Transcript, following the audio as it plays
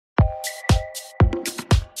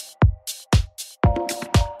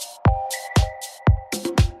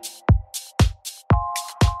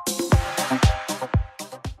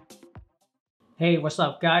Hey, what's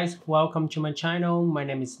up guys? Welcome to my channel. My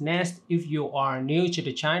name is Nest. If you are new to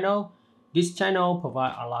the channel, this channel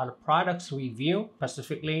provides a lot of products review,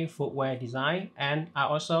 specifically footwear design, and I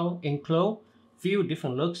also include few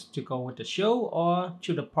different looks to go with the shoe or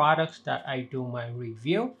to the products that I do my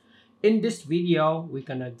review. In this video, we're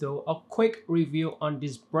gonna do a quick review on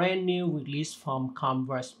this brand new release from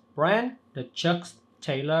Converse brand, the Chuck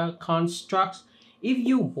Taylor Constructs. If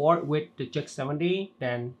you bought with the Chuck 70,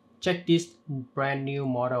 then check this brand new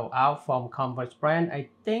model out from Converse brand. I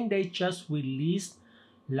think they just released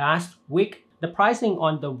last week. The pricing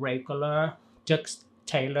on the regular Chuck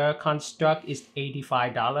Taylor Construct is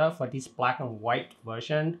 $85 for this black and white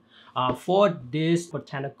version. For this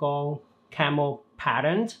botanical camel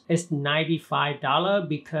pattern, it's $95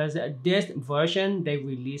 because this version they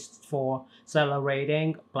released for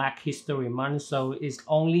celebrating Black History Month, so it's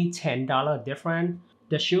only $10 different.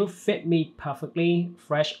 The shoe fit me perfectly,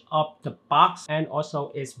 fresh up the box, and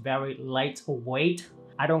also it's very lightweight.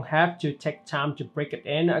 I don't have to take time to break it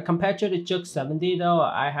in. Compared to the Chuck 70 though,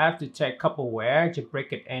 I have to take a couple wear to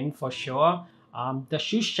break it in for sure. The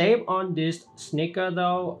shoe shape on this sneaker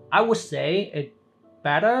though, I would say it's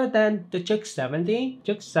better than the Chuck 70.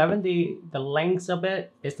 Chuck 70, the length of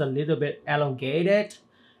it is a little bit elongated,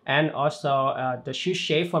 and also the shoe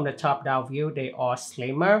shape from the top down view, they are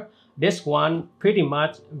slimmer. This one pretty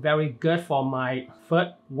much very good for my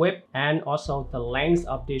foot width, and also the length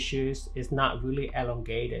of these shoes is not really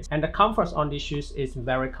elongated, and the comfort on these shoes is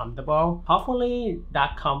very comfortable. Hopefully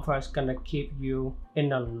that comfort is gonna keep you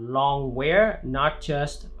in a long wear, not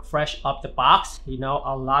just fresh up the box. You know,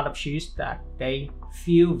 a lot of shoes that they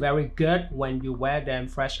feel very good when you wear them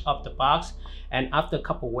fresh up the box, and after a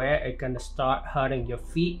couple wear it's gonna start hurting your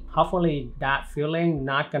feet. Hopefully that feeling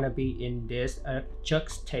not gonna be in this Chuck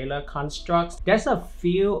Taylor Constructs. There's a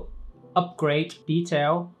few upgrade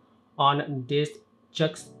detail on this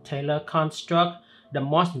Chuck Taylor Construct. The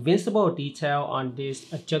most visible detail on this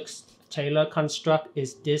Chuck Taylor Construct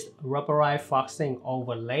is this rubberized foxing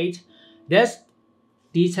overlay. This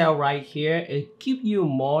detail right here, it gives you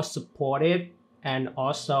more supportive and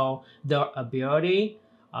also durability.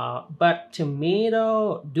 But to me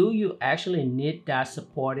though, do you actually need that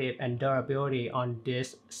supportive and durability on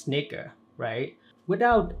this sneaker, right?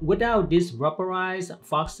 Without this rubberized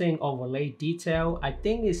foxing overlay detail, I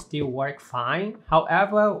think it still works fine.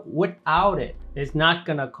 However, without it, it's not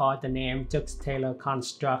gonna call the name Chuck Taylor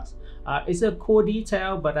Constructs. It's a cool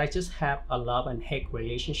detail, but I just have a love and hate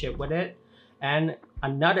relationship with it. And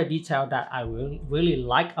another detail that I really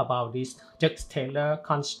like about this Chuck Taylor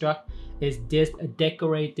Construct is this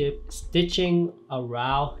decorative stitching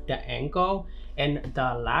around the ankle in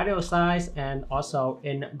the lateral side and also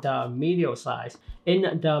in the medial side.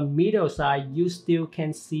 In the medial side, you still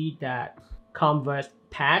can see that Converse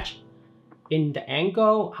patch in the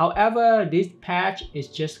ankle. However, this patch is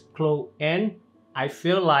just glued in. I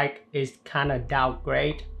feel like it's kind of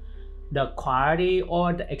downgrade the quality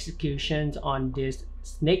or the executions on this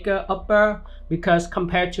sneaker upper, because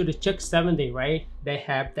compared to the Chuck 70, right, they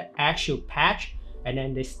have the actual patch and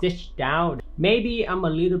then they stitch down. Maybe I'm a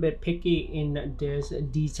little bit picky in this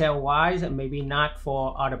detail wise, maybe not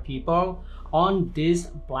for other people. On this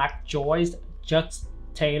black joist Chuck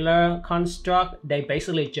Taylor Construct, they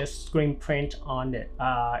basically just screen print on it.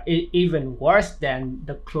 Even worse than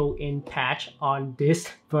the glue-in patch on this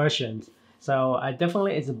version. So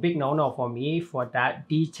definitely it's a big no-no for me for that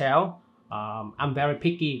detail. I'm very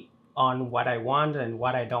picky on what I want and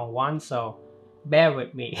what I don't want, so bear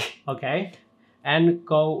with me, okay? And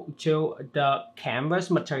go to the canvas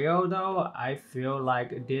material though, I feel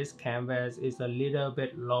like this canvas is a little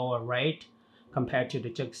bit lower rate compared to the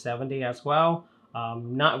Chuck 70 as well.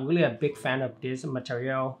 Not really a big fan of this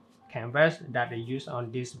material canvas that they use on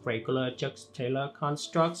this regular Chuck Taylor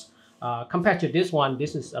Constructs. Compared to this one,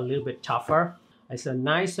 this is a little bit tougher. It's a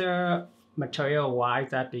nicer material wise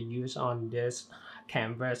that they use on this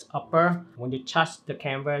canvas upper. When you touch the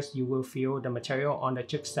canvas, you will feel the material on the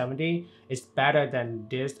Chuck 70 is better than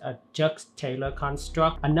this Chuck Taylor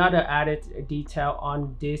Construct. Another added detail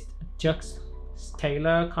on this Chuck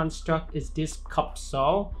Taylor Construct is this cup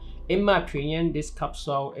sole. In my opinion, this cup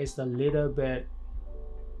sole is a little bit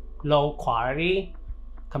low quality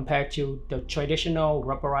compared to the traditional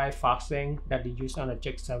rubberized foxing that they use on the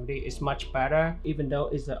Chuck 70. Is much better. Even though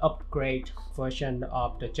it's an upgrade version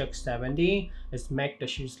of the Chuck 70, it's make the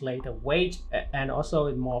shoes lighter weight and also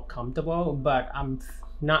it's more comfortable, but I'm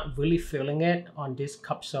not really feeling it on this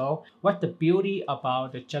cup sole. What the beauty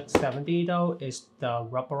about the Chuck 70 though is the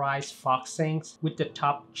rubberized foxings with the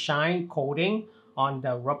top shine coating on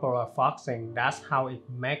the rubber foxing. That's how it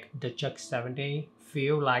make the Chuck 70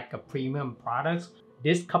 feel like a premium product.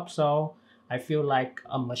 This capsule, I feel like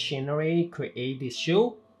a machinery create this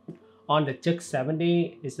shoe. On the Chuck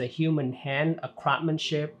 70 is a human hand, a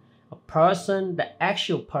craftsmanship, a person, the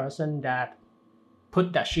actual person that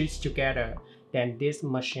put the shoes together. Then this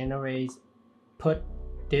machinery put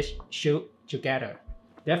this shoe together.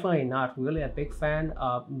 Definitely not really a big fan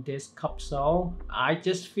of this capsule. I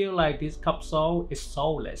just feel like this capsule is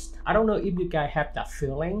soulless. I don't know if you guys have that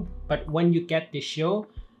feeling, but when you get this shoe,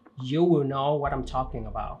 you will know what I'm talking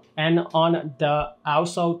about. And on the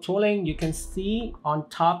outsole tooling, you can see on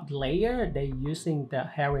top layer, they're using the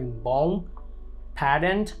herringbone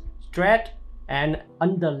pattern thread, and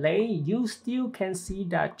underlay you still can see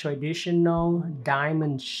that traditional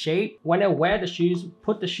diamond shape. When I wear the shoes,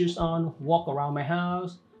 put the shoes on, walk around my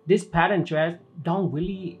house, this pattern thread don't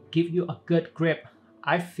really give you a good grip.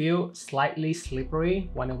 I feel slightly slippery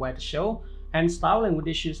when I wear the shoe. And styling with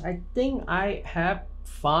these shoes, I think I have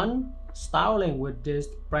fun styling with this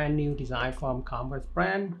brand new design from Converse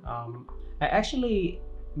brand. I actually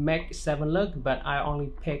make 7 looks, but I only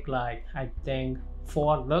pick like I think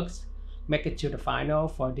 4 looks, make it to the final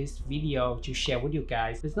for this video to share with you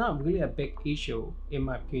guys. It's not really a big issue in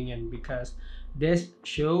my opinion, because this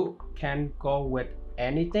shoe can go with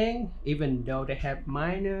anything, even though they have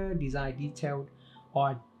minor design detail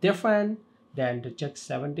or different than the Chuck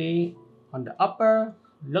 70 on the upper.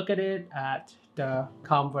 Look at it at the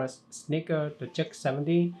Converse sneaker, the Chuck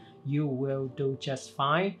 70, you will do just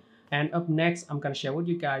fine. And up next, I'm gonna share with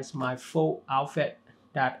you guys my full outfit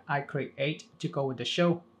that I create to go with the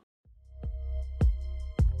shoe.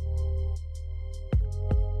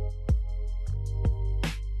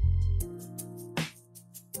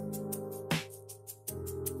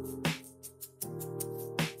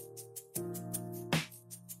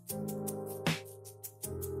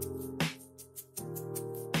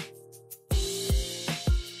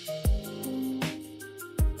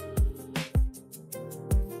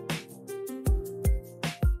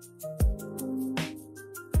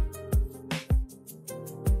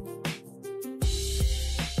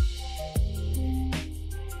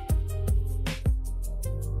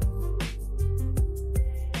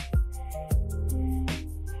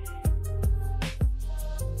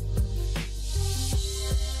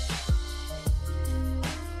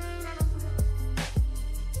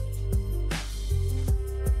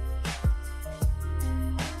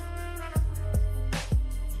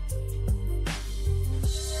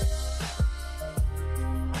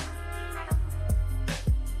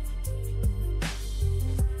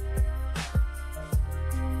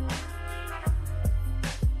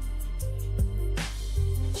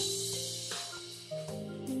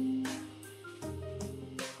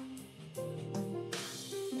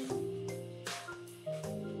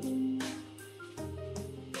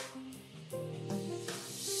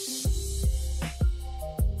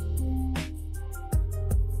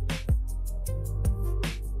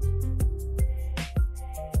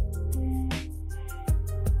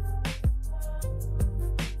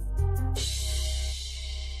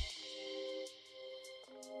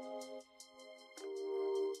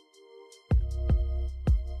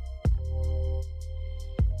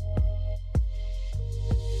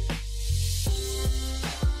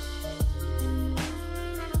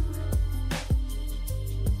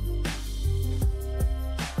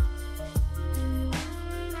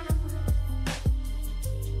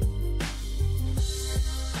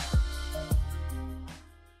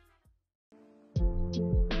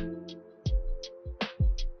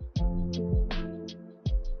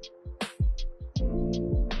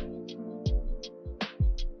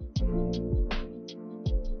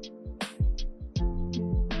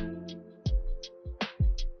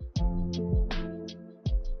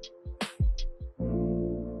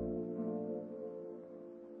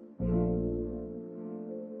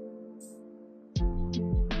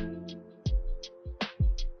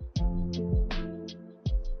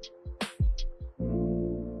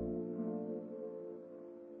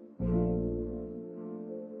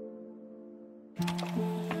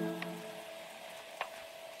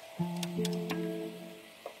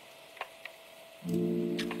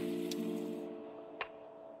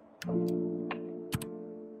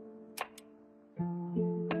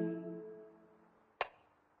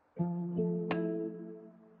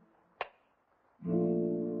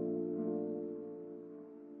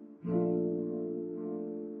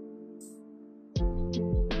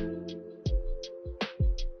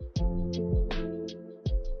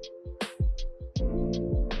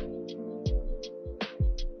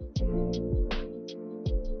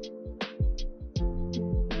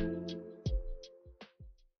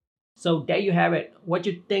 So there you have it. What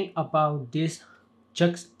you think about this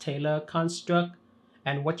just tailor construct,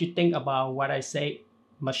 and what you think about what I say,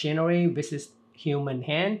 machinery versus human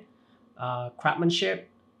hand, craftsmanship.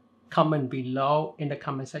 Comment below in the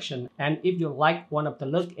comment section. And if you like one of the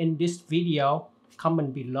look in this video,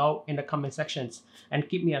 comment below in the comment sections and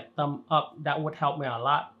give me a thumb up. That would help me a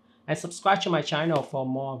lot. And subscribe to my channel for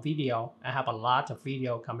more video. I have a lot of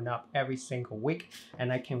video coming up every single week and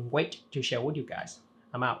I can't wait to share with you guys.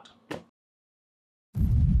 I'm out.